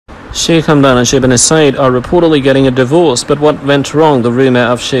Sheikh Hamdan and Sheikh bin Saeed are reportedly getting a divorce, but what went wrong? The rumor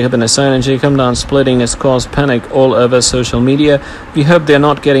of Sheikh bin Saeed and Sheikh Hamdan splitting has caused panic all over social media. We hope they're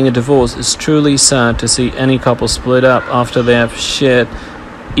not getting a divorce. It's truly sad to see any couple split up after they have shared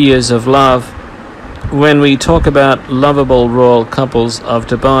years of love. When we talk about lovable royal couples of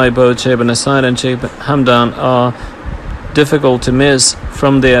Dubai, both Sheikh bin Saeed and Sheikh Hamdan are difficult to miss.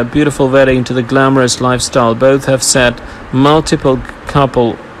 From their beautiful wedding to the glamorous lifestyle, both have set multiple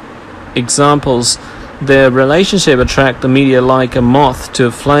couple examples. Their relationship attract the media like a moth to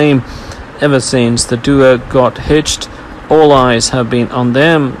a flame. Ever since the duo got hitched, all eyes have been on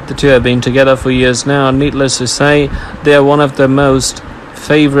them. The two have been together for years now. Needless to say, they are one of the most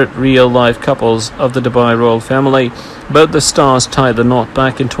favorite real-life couples of the Dubai royal family. Both the stars tied the knot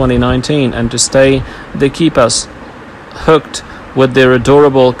back in 2019, and to stay, they keep us hooked with their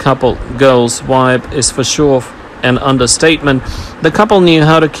adorable couple goals vibe is for sure an understatement. The couple knew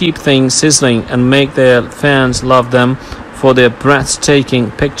how to keep things sizzling and make their fans love them for their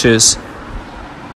breathtaking pictures.